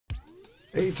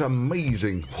It's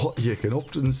amazing what you can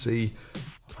often see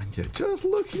when you're just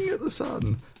looking at the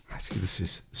sun. Actually, this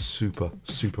is super,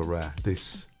 super rare.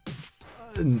 This,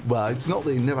 well, it's not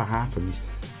that it never happens,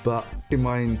 but in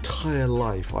my entire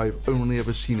life, I've only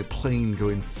ever seen a plane go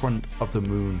in front of the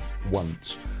moon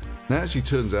once. And it actually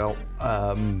turns out,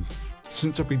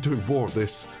 since I've been doing more of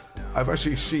this, I've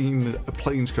actually seen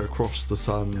planes go across the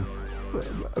sun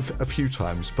a few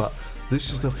times, but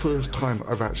this is the first time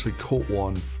I've actually caught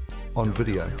one on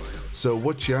video. So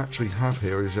what you actually have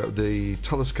here is that the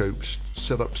telescope's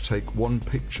set up to take one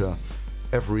picture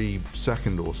every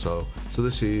second or so. So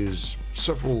this is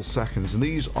several seconds, and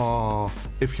these are,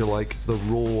 if you like, the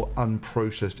raw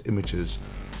unprocessed images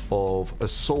of a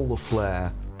solar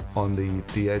flare on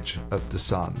the edge of the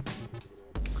sun.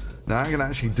 Now I can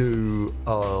actually do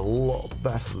a lot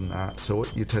better than that. So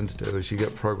what you tend to do is you get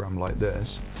a program like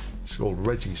this. It's called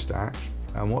Registack,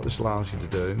 and what this allows you to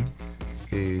do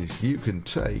is you can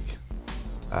take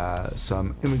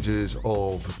some images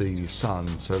of the sun.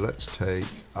 So let's take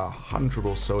 100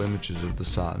 or so images of the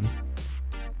sun,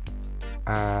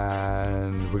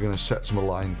 and we're going to set some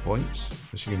align points.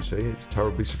 As you can see, it's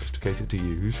terribly sophisticated to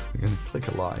use. We're going to click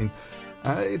align.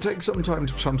 It takes some time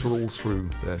to chunter all through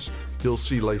this. You'll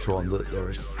see later on that there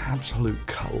is an absolute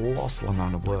colossal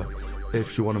amount of work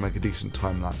if you want to make a decent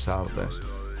time lapse out of this.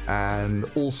 And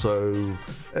also,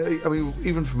 I mean,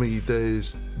 even for me,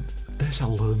 there's a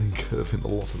learning curve in a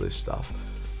lot of this stuff.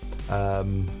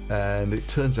 And it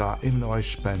turns out, even though I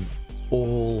spent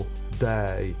all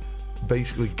day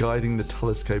basically guiding the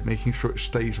telescope, making sure it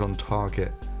stays on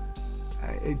target,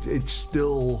 it's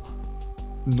still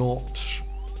not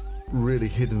really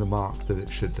hitting the mark that it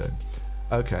should do.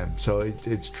 Okay, so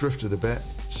it's drifted a bit,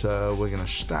 so we're going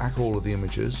to stack all of the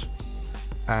images.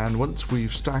 And once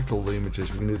we've stacked all the images,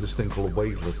 we can do this thing called a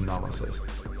wavelet analysis.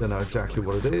 Don't know exactly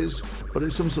what it is, but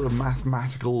it's some sort of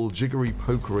mathematical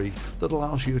jiggery-pokery that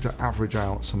allows you to average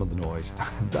out some of the noise.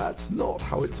 And that's not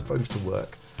how it's supposed to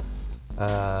work.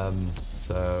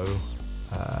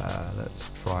 Let's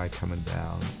try coming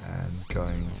down and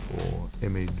going for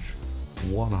image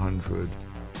 100.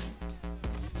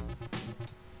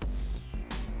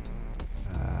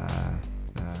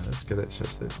 Let's get it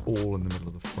such that it's all in the middle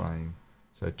of the frame.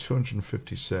 So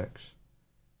 256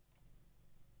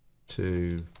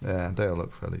 to, they'll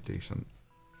look fairly decent.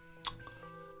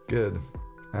 Good.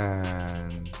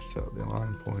 And set up the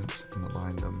align points and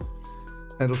align them.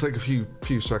 And it'll take a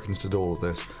few seconds to do all of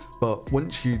this, but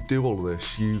once you do all of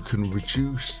this, you can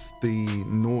reduce the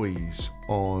noise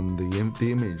on the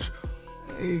image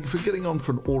for getting on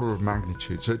for an order of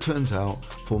magnitude. So it turns out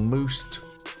for most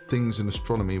things in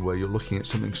astronomy where you're looking at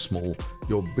something small,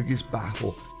 your biggest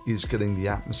battle is getting the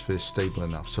atmosphere stable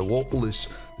enough. So what all this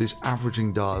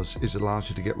averaging does is it allows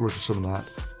you to get rid of some of that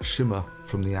shimmer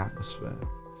from the atmosphere.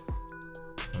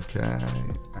 Okay,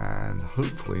 and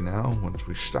hopefully now, once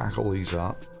we stack all these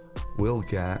up, we'll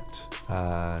get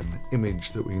an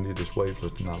image that we can do this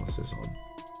wavelet analysis on.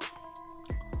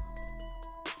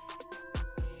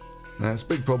 Now, it's a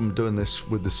big problem doing this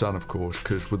with the sun, of course,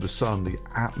 because with the sun, the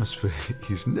atmosphere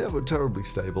is never terribly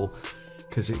stable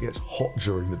because it gets hot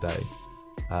during the day.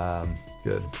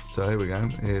 Good. So here we go.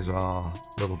 Here's our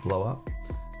little blow up.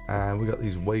 And we got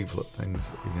these wavelet things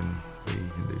that we can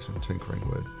do some tinkering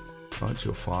with. What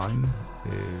you'll find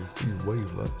is these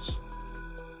wavelets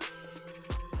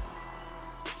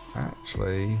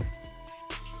actually,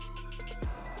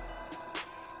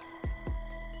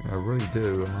 I really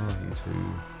do allow you to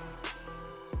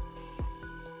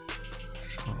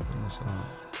sharpen this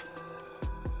up.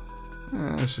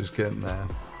 Yeah, let's just get in there.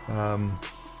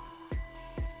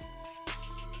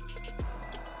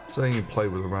 So you can play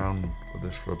around with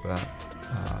this for a bit.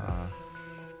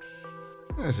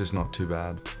 This is not too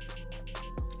bad.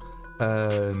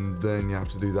 And then you have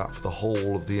to do that for the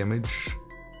whole of the image,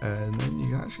 and then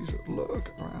you can actually sort of look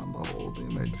around the whole of the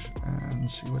image and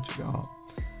see what you got.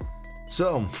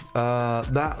 So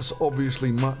that's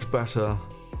obviously much better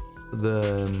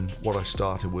than what I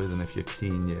started with, and if you're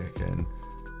keen, you can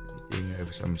go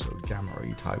for some sort of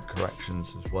gamma-y type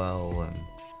corrections as well, and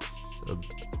sort of,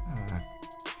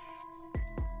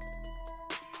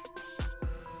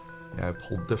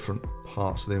 pull different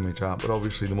parts of the image out. But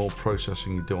obviously the more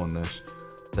processing you do on this,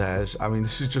 I mean,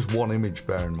 this is just one image,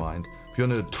 bear in mind. If you're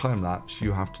going to time lapse,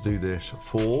 you have to do this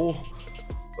for,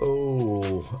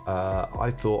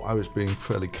 I thought I was being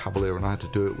fairly cavalier and I had to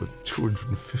do it with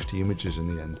 250 images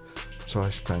in the end. So I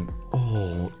spent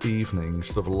all evening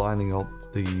sort of lining up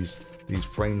these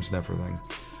frames and everything.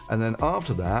 And then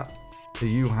after that,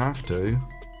 you have to,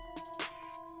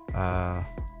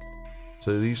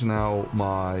 so these are now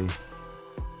my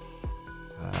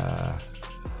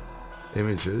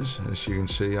images. As you can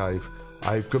see, I've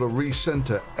got to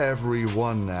recenter every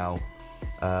one now.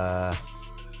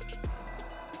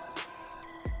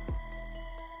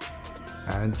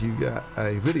 And you get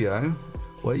a video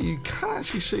where you can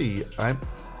actually see,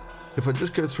 if I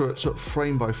just go through it sort of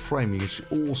frame by frame, you can see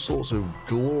all sorts of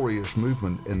glorious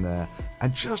movement in there,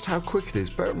 and just how quick it is.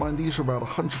 Bear in mind, these are about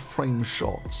 100 frame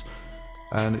shots,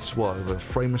 and it's what, a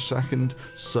frame a second,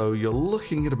 so you're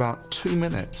looking at about 2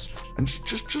 minutes. And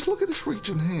just look at this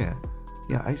region here.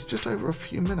 Yeah, it's just over a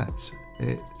few minutes.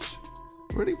 It's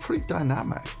really pretty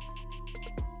dynamic.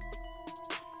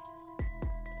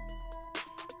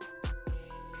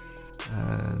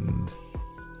 And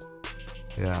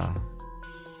yeah.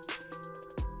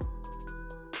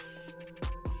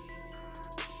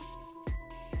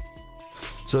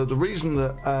 So the reason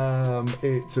that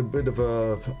it's a bit of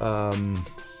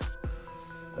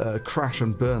a crash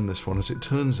and burn, this one, is it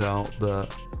turns out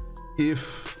that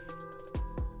if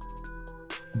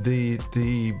the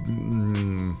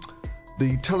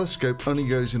telescope only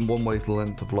goes in one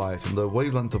wavelength of light, and the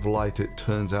wavelength of light, it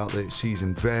turns out that it sees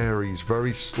in varies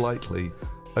very slightly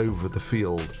over the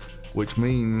field, which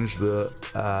means that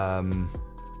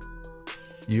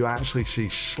you actually see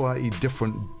slightly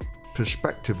different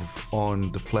perspective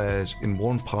on the flares in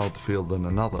one part of the field than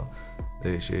another.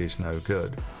 This is no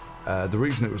good. The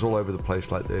reason it was all over the place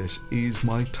like this is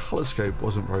my telescope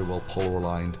wasn't very well polar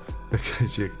aligned,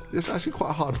 because it's actually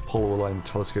quite hard to polar align the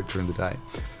telescope during the day.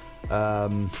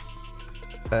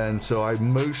 And so I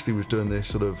mostly was doing this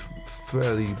sort of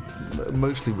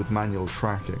mostly with manual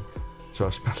tracking. So I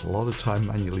spent a lot of time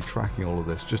manually tracking all of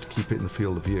this just to keep it in the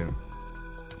field of view.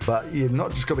 But you've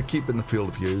not just got to keep it in the field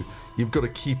of view, you've got to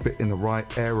keep it in the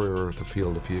right area of the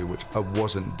field of view, which I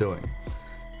wasn't doing.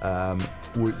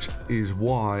 Which is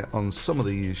why on some of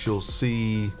these you'll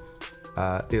see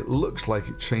it looks like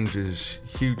it changes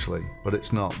hugely, but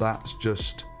it's not. That's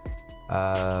just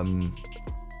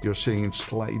you're seeing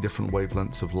slightly different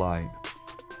wavelengths of light.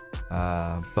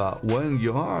 But when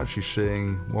you are actually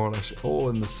seeing more or less all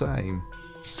in the same,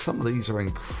 some of these are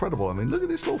incredible. I mean, look at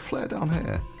this little flare down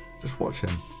here. Just watch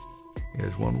him. He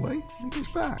goes one way and he goes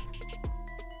back,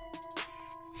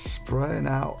 spraying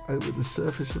out over the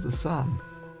surface of the sun.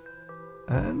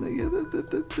 And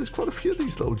there's quite a few of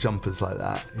these little jumpers like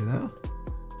that, you know.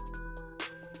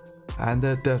 And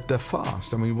they're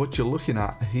fast. I mean, what you're looking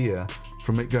at here,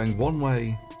 from it going one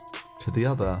way to the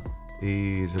other,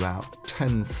 is about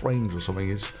 10 frames or something.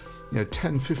 It's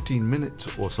 10-15 minutes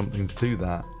or something to do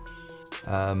that.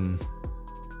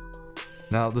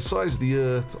 Now the size of the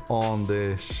Earth on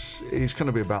this is going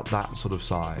to be about that sort of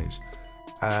size,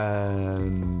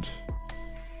 and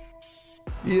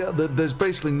yeah, there's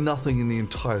basically nothing in the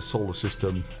entire solar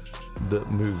system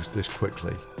that moves this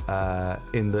quickly.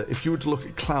 In that, if you were to look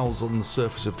at clouds on the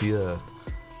surface of the Earth,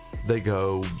 they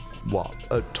go, what,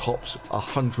 at tops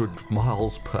 100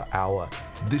 miles per hour.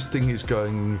 This thing is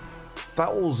going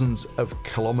thousands of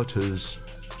kilometers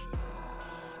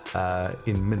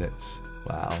in minutes.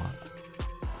 Wow.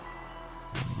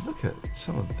 I mean, look at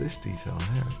some of this detail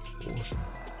here, it's awesome.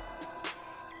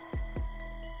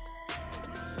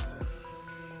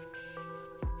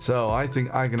 So I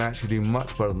think I can actually do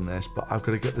much better than this, but I've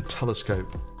got to get the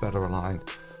telescope better aligned.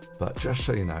 But just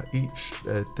so you know,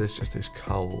 there's just this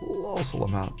colossal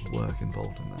amount of work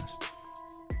involved in this.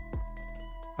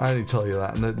 I only tell you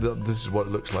that, and this is what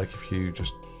it looks like if you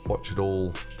just watch it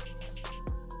all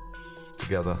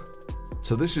together.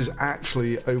 So this is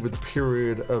actually over the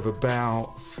period of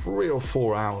about 3 or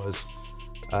 4 hours,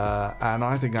 and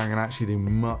I think I can actually do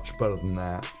much better than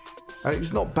that.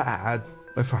 It's not bad.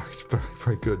 In fact, it's very,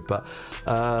 very good, but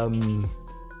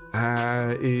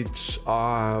it's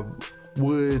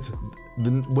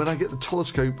when I get the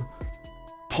telescope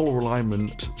polar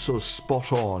alignment sort of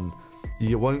spot on,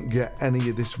 you won't get any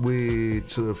of this weird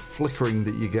sort of flickering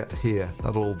that you get here.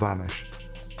 That'll all vanish.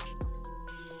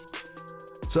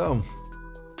 So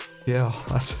yeah,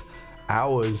 that's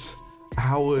hours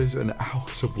and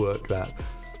hours of work, that.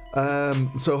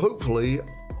 So hopefully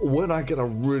when I get a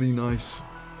really nice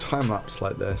time lapse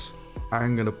like this,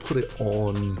 I'm going to put it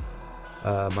on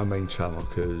my main channel,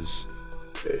 because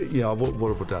what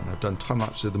have I done? I've done time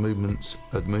lapse of the movements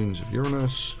of the moons of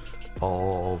Uranus,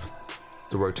 of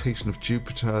the rotation of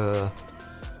Jupiter,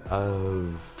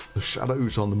 of the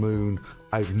shadows on the moon.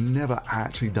 I've never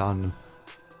actually done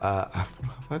have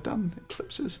I done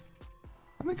eclipses?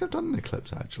 I think I've done an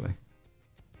eclipse actually.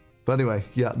 But anyway,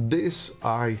 yeah, this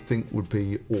I think would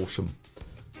be awesome.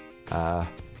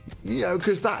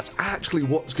 Because that's actually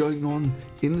what's going on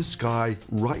in the sky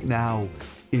right now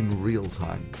in real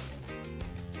time.